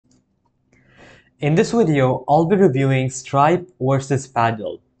In this video, I'll be reviewing Stripe versus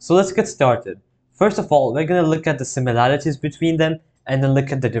Paddle. So let's get started. First of all, we're going to look at the similarities between them and then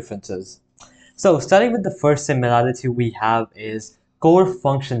look at the differences. So starting with the first similarity we have is core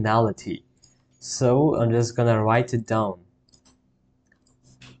functionality. So I'm just going to write it down.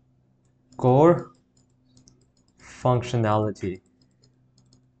 Core functionality.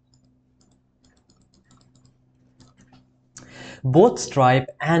 Both Stripe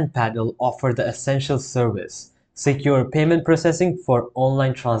and Paddle offer the essential service, secure payment processing for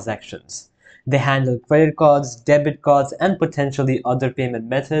online transactions. They handle credit cards, debit cards, and potentially other payment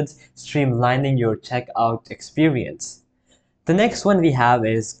methods, streamlining your checkout experience. The next one we have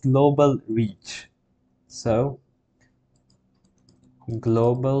is global reach. So,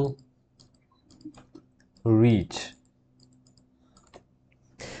 global reach.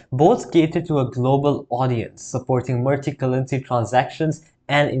 Both cater to a global audience, supporting multi-currency transactions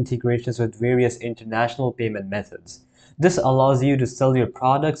and integrations with various international payment methods. This allows you to sell your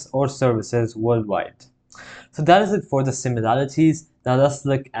products or services worldwide. So that is it for the similarities. Now let's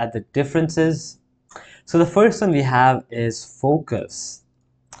look at the differences. So the first one we have is focus.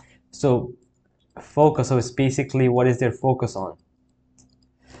 So it's basically what is their focus on.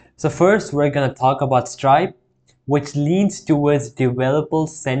 So first we're going to talk about Stripe, which leans towards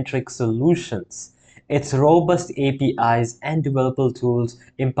developer-centric solutions. Its robust APIs and developer tools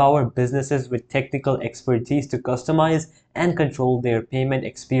empower businesses with technical expertise to customize and control their payment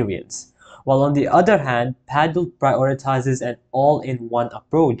experience. While on the other hand, Paddle prioritizes an all-in-one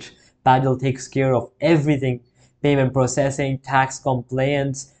approach. Paddle takes care of everything: payment processing, tax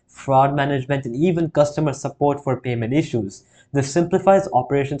compliance, fraud management, and even customer support for payment issues. This simplifies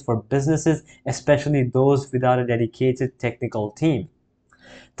operations for businesses, especially those without a dedicated technical team.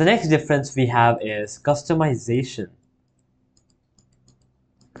 The next difference we have is customization.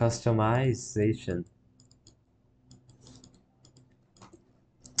 Customization.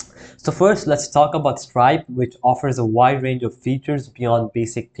 So first, let's talk about Stripe, which offers a wide range of features beyond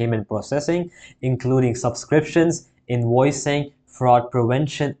basic payment processing, including subscriptions, invoicing, fraud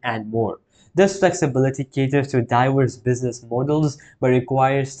prevention, and more. This flexibility caters to diverse business models but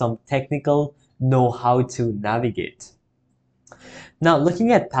requires some technical know-how to navigate. Now,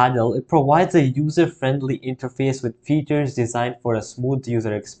 looking at Paddle, it provides a user-friendly interface with features designed for a smooth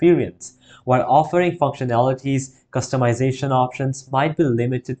user experience. While offering functionalities, customization options might be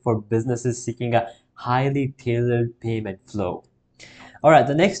limited for businesses seeking a highly tailored payment flow. Alright,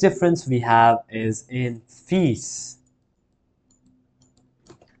 the next difference we have is in fees.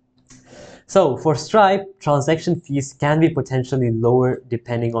 So for Stripe, transaction fees can be potentially lower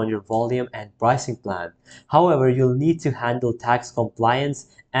depending on your volume and pricing plan. However, you'll need to handle tax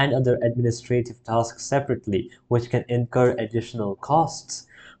compliance and other administrative tasks separately, which can incur additional costs.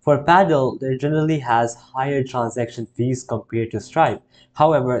 For Paddle, there generally has higher transaction fees compared to Stripe.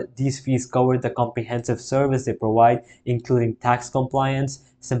 However, these fees cover the comprehensive service they provide, including tax compliance,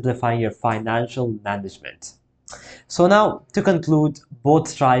 simplifying your financial management. So now, to conclude, both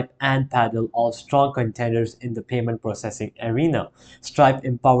Stripe and Paddle are strong contenders in the payment processing arena. Stripe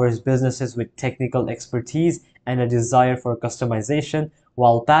empowers businesses with technical expertise and a desire for customization,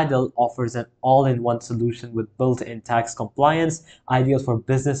 while Paddle offers an all-in-one solution with built-in tax compliance, ideal for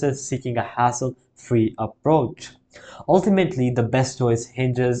businesses seeking a hassle-free approach. Ultimately, the best choice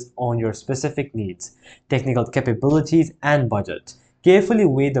hinges on your specific needs, technical capabilities, and budget. Carefully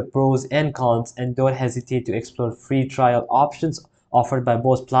weigh the pros and cons and don't hesitate to explore free trial options offered by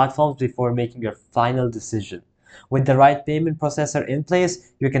both platforms before making your final decision. With the right payment processor in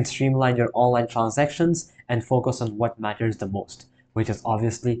place, you can streamline your online transactions and focus on what matters the most, which is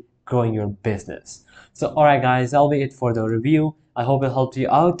obviously growing your business. So alright guys, that'll be it for the review. I hope it helped you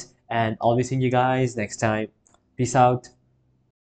out and I'll be seeing you guys next time. Peace out.